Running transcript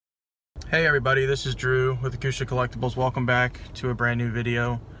Hey everybody, this is Drew with Acoustic Collectibles. Welcome back to a brand new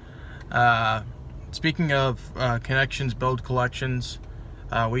video. Speaking of connections, build collections,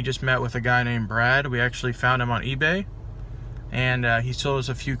 we just met with a guy named Brad. We actually found him on eBay, and he sold us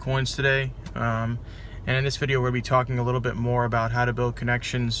a few coins today. And in this video, we'll be talking a little bit more about how to build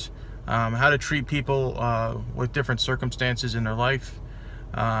connections, how to treat people with different circumstances in their life,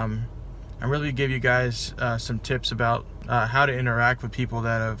 and really give you guys some tips about how to interact with people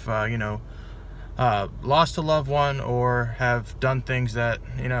that have lost a loved one or have done things that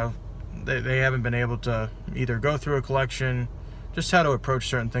they haven't been able to either go through a collection, just how to approach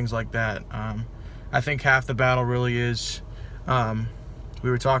certain things like that. I think half the battle really is, we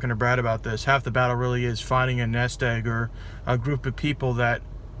were talking to Brad about this, half the battle really is finding a nest egg or a group of people that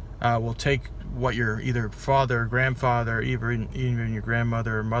will take what your either father, grandfather, even your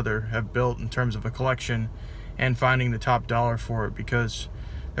grandmother or mother have built in terms of a collection, and finding the top dollar for it, because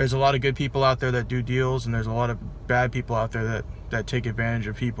there's a lot of good people out there that do deals, and there's a lot of bad people out there that take advantage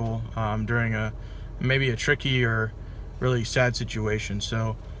of people during maybe a tricky or really sad situation.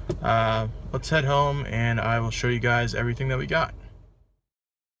 So let's head home and I will show you guys everything that we got.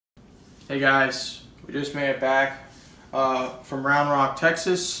 Hey guys, we just made it back from Round Rock,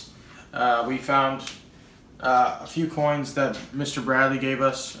 Texas. We found a few coins that Mr. Bradley gave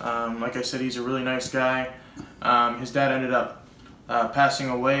us. Like I said, he's a really nice guy. His dad ended up passing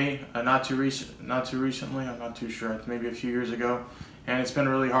away not too recently. I'm not too sure, maybe a few years ago, and it's been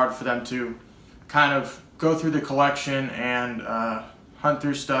really hard for them to kind of go through the collection and hunt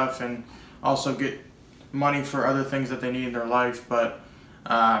through stuff and also get money for other things that they need in their life. But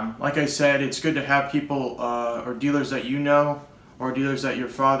like I said, it's good to have people or dealers that you know, or dealers that your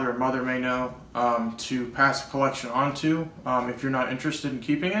father or mother may know, to pass a collection on to if you're not interested in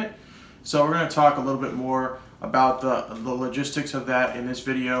keeping it. So we're going to talk a little bit more about the logistics of that in this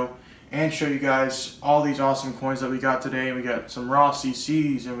video, and show you guys all these awesome coins that we got today. We got some raw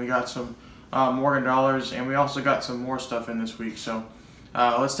CCs, and we got some Morgan dollars, and we also got some more stuff in this week. So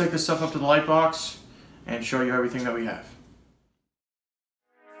let's take this stuff up to the light box and show you everything that we have.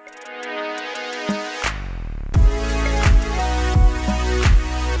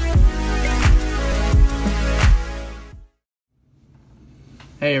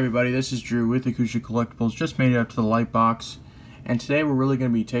 Hey everybody, this is Drew with Acoustic Collectibles. Just made it up to the light box, and today we're really going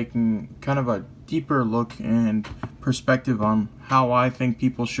to be taking kind of a deeper look and perspective on how I think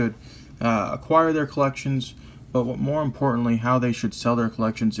people should acquire their collections, but more importantly, how they should sell their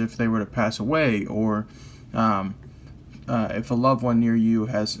collections if they were to pass away, or if a loved one near you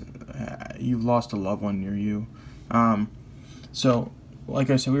you've lost a loved one near you. So like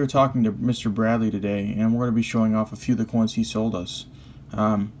I said, we were talking to Mr. Bradley today, and we're going to be showing off a few of the coins he sold us.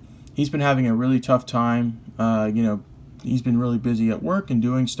 He's been having a really tough time. He's been really busy at work and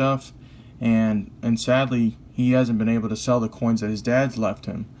doing stuff, and sadly he hasn't been able to sell the coins that his dad's left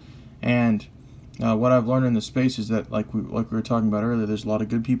him. And what I've learned in the space is that, like we were talking about earlier, there's a lot of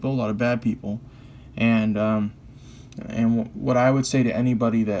good people, a lot of bad people, and what I would say to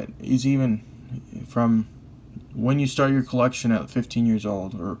anybody that is, even from when you start your collection at 15 years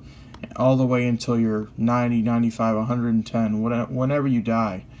old, or all the way until you're 90, 95, 110, whenever you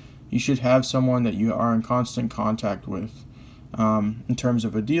die, you should have someone that you are in constant contact with, in terms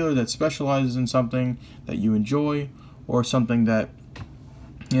of a dealer that specializes in something that you enjoy, or something that,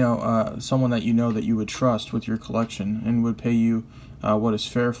 someone that you know that you would trust with your collection and would pay you what is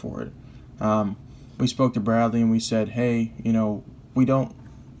fair for it. We spoke to Bradley and we said, hey, we don't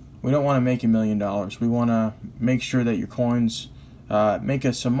want to make $1 million. We want to make sure that your coins make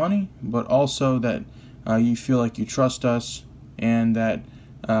us some money, but also that you feel like you trust us, and that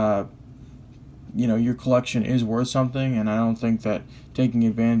your collection is worth something. And I don't think that taking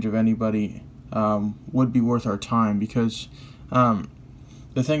advantage of anybody would be worth our time, because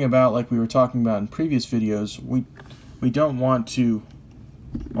the thing about, like we were talking about in previous videos, we don't want to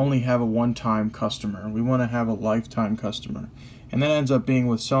only have a one-time customer. We want to have a lifetime customer, and that ends up being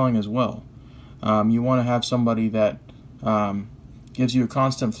with selling as well. You want to have somebody that gives you a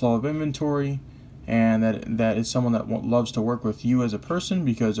constant flow of inventory, and that is someone that loves to work with you as a person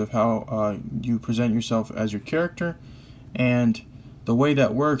because of how you present yourself as your character. And the way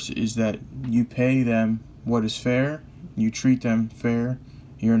that works is that you pay them what is fair, you treat them fair,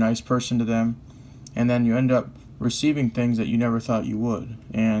 you're a nice person to them, and then you end up receiving things that you never thought you would.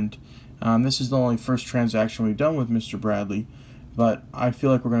 And this is the only first transaction we've done with Mr. Bradley, but I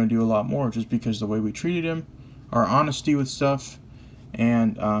feel like we're going to do a lot more, just because the way we treated him, our honesty with stuff.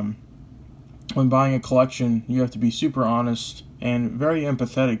 And when buying a collection, you have to be super honest and very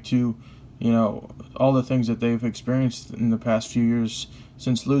empathetic to, all the things that they've experienced in the past few years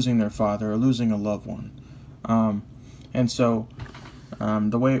since losing their father or losing a loved one. And so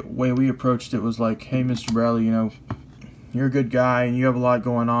the way we approached it was like, hey, Mr. Bradley, you know, you're a good guy and you have a lot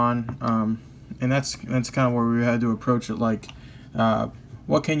going on, and that's kind of where we had to approach it, like,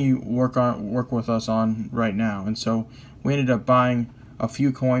 what can you work with us on right now? And so we ended up buying a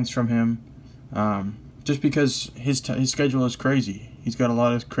few coins from him, just because his schedule is crazy. He's got a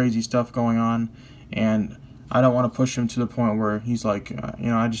lot of crazy stuff going on, and I don't want to push him to the point where he's like, you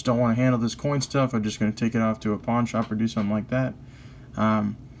know, I just don't want to handle this coin stuff. I'm just going to take it off to a pawn shop or do something like that.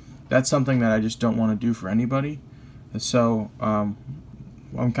 That's something that I just don't want to do for anybody. So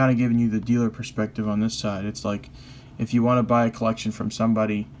I'm kind of giving you the dealer perspective on this side. It's like, if you want to buy a collection from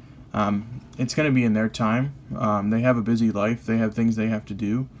somebody, it's going to be in their time. They have a busy life. They have things they have to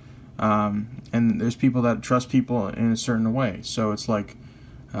do. And there's people that trust people in a certain way. So it's like,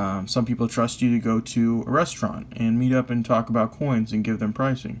 some people trust you to go to a restaurant and meet up and talk about coins and give them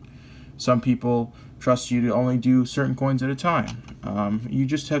pricing. Some people trust you to only do certain coins at a time. You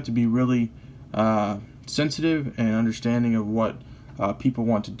just have to be really sensitive and understanding of what people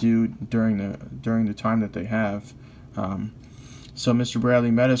want to do during the time that they have. So Mr.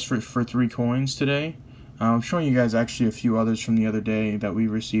 Bradley met us for 3 coins today. I'm showing you guys actually a few others from the other day that we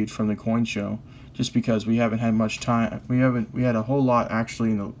received from the coin show, just because we haven't had much time. We had a whole lot actually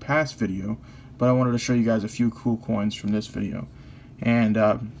in the past video, but I wanted to show you guys a few cool coins from this video. And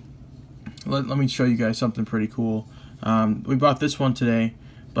let me show you guys something pretty cool. We bought this one today,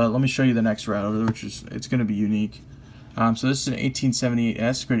 but let me show you the next route over there, which is, it's going to be unique. So this is an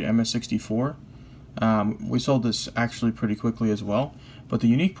 1878S graded MS64. We sold this actually pretty quickly as well. But the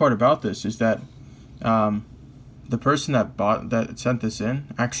unique part about this is that the person that sent this in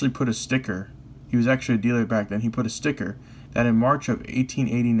actually put a sticker. He was actually a dealer back then. He put a sticker that in March of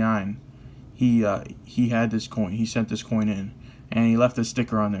 1889 he had this coin. He sent this coin in, and he left a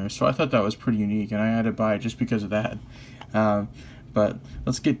sticker on there. So I thought that was pretty unique, and I had to buy it just because of that. But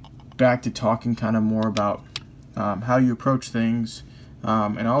let's get back to talking kind of more about how you approach things.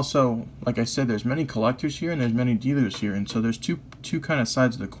 And also, like I said, there's many collectors here and there's many dealers here, and so there's two kind of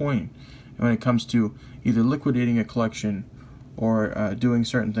sides of the coin when it comes to either liquidating a collection or doing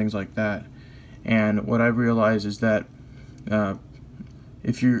certain things like that. And what I've realized is that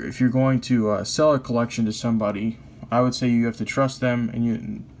if you're going to sell a collection to somebody, I would say you have to trust them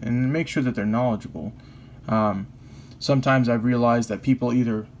and make sure that they're knowledgeable. Sometimes I've realized that people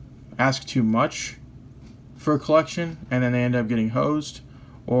either ask too much for a collection and then they end up getting hosed,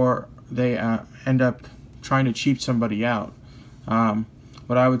 or they end up trying to cheat somebody out.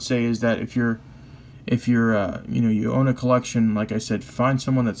 What I would say is that if you own a collection, like I said, find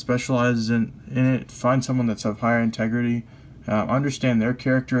someone that specializes in it, find someone that's of higher integrity, understand their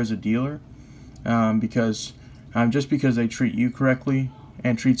character as a dealer, because just because they treat you correctly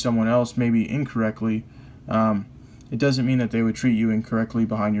and treat someone else maybe incorrectly, it doesn't mean that they would treat you incorrectly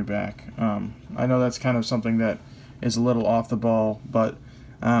behind your back. I know that's kind of something that is a little off the ball, but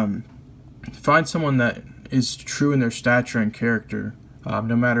find someone that is true in their stature and character,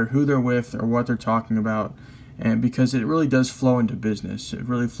 no matter who they're with or what they're talking about, and because it really does flow into business. It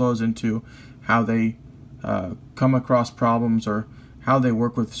really flows into how they come across problems or how they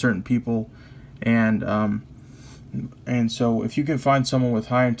work with certain people, and so if you can find someone with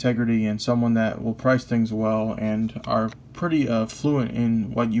high integrity and someone that will price things well and are pretty fluent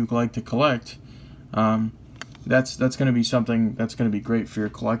in what you like to collect, that's going to be something that's going to be great for your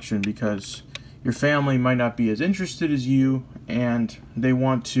collection, because your family might not be as interested as you, and they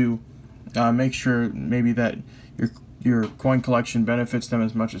want to make sure maybe that your coin collection benefits them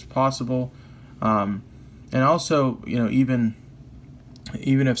as much as possible. And also, even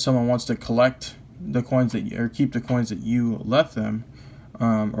if someone wants to collect the coins or keep the coins that you left them,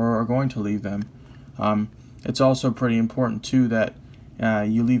 or are going to leave them, it's also pretty important too that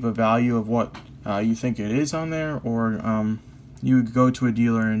you leave a value of what you think it is on there, or you would go to a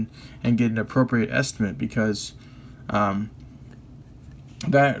dealer and get an appropriate estimate, because that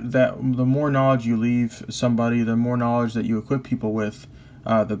the more knowledge you leave somebody, the more knowledge that you equip people with,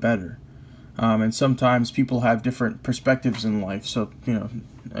 the better. And sometimes people have different perspectives in life. So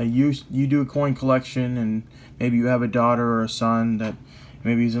you do a coin collection, and maybe you have a daughter or a son that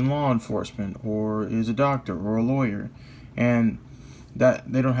maybe is in law enforcement or is a doctor or a lawyer, and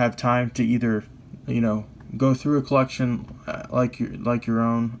that they don't have time to either go through a collection like your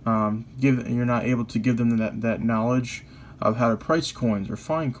own. You're not able to give them that knowledge of how to price coins or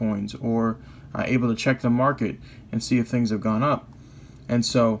find coins, or able to check the market and see if things have gone up. And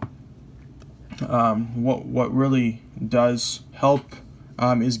so what really does help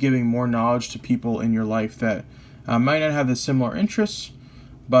is giving more knowledge to people in your life that might not have the similar interests,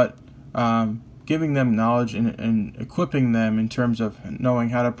 but giving them knowledge and equipping them in terms of knowing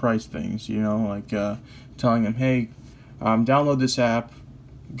how to price things, you know, like telling them, hey, download this app,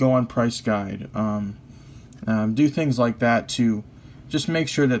 go on Price Guide, do things like that to just make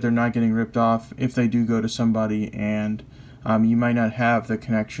sure that they're not getting ripped off if they do go to somebody and you might not have the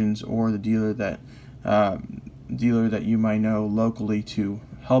connections or the dealer that you might know locally to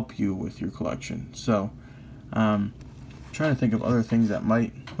help you with your collection. So I'm trying to think of other things that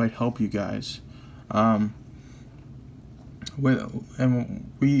might help you guys.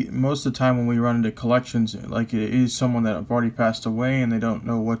 We most of the time when we run into collections, like it is someone that have already passed away and they don't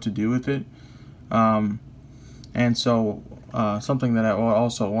know what to do with it, and so something that I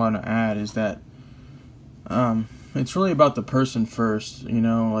also want to add is that it's really about the person first. You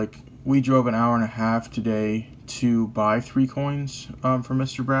know, like we drove an hour and a half today to buy 3 coins for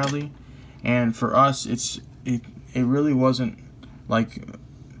Mr. Bradley, and for us it really wasn't like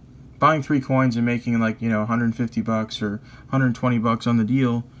buying 3 coins and making like, you know, $150 or $120 on the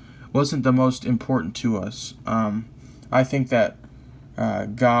deal wasn't the most important to us. I think that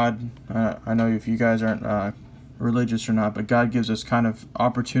God, I know if you guys aren't religious or not, but God gives us kind of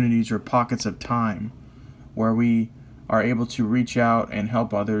opportunities or pockets of time where we are able to reach out and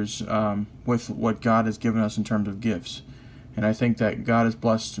help others with what God has given us in terms of gifts. And I think that God has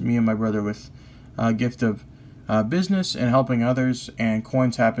blessed me and my brother with a gift of business and helping others, and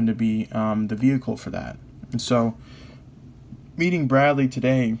coins happen to be the vehicle for that. And so meeting Bradley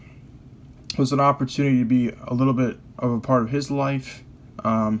today was an opportunity to be a little bit of a part of his life,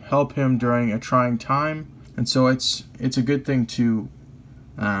 help him during a trying time. And so it's a good thing to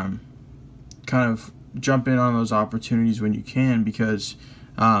kind of jump in on those opportunities when you can, because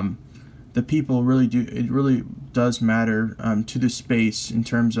the people really do, it really does matter to the space in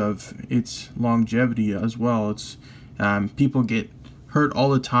terms of its longevity as well. It's people get hurt all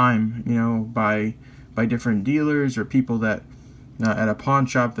the time, you know, by different dealers or people that at a pawn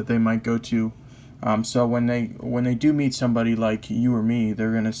shop that they might go to. So when they do meet somebody like you or me,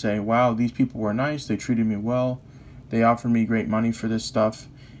 they're gonna say, wow, these people were nice, they treated me well, they offered me great money for this stuff.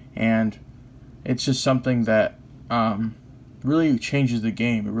 And it's just something that really changes the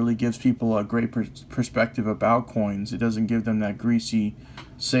game. It really gives people a great perspective about coins. It doesn't give them that greasy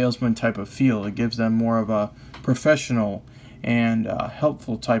salesman type of feel. It gives them more of a professional and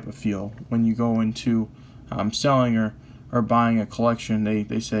helpful type of feel when you go into selling or buying a collection.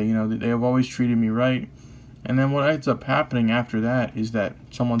 They say, you know, they have always treated me right. And then what ends up happening after that is that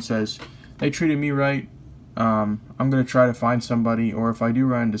someone says, they treated me right, I'm going to try to find somebody, or if I do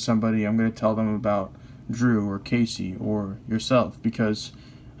run into somebody, I'm going to tell them about Drew or Casey or yourself, because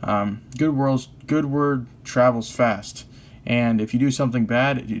good word travels fast, and if you do something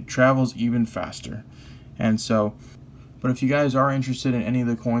bad, it travels even faster. And so, but if you guys are interested in any of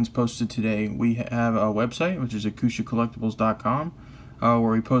the coins posted today, we have a website, which is akushacollectibles.com, where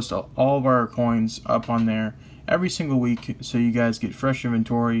we post all of our coins up on there every single week, so you guys get fresh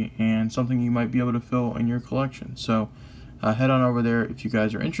inventory and something you might be able to fill in your collection. So head on over there if you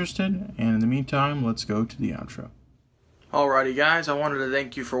guys are interested, and in the meantime, let's go to the outro. Alrighty guys, I wanted to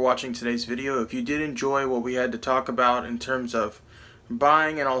thank you for watching today's video. If you did enjoy what we had to talk about in terms of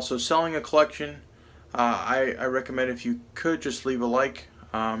buying and also selling a collection, I recommend if you could just leave a like.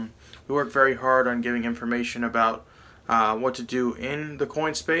 We work very hard on giving information about what to do in the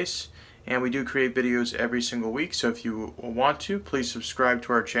coin space, and we do create videos every single week, so if you want to, please subscribe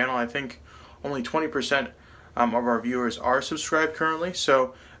to our channel. I think only 20% of our viewers are subscribed currently,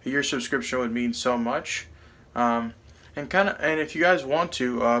 so your subscription would mean so much. And if you guys want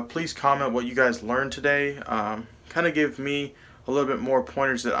to, please comment what you guys learned today. Kind of give me a little bit more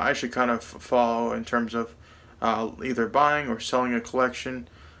pointers that I should kind of follow in terms of either buying or selling a collection.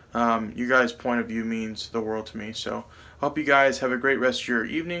 You guys' point of view means the world to me. So I hope you guys have a great rest of your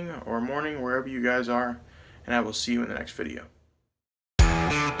evening or morning, wherever you guys are, and I will see you in the next video.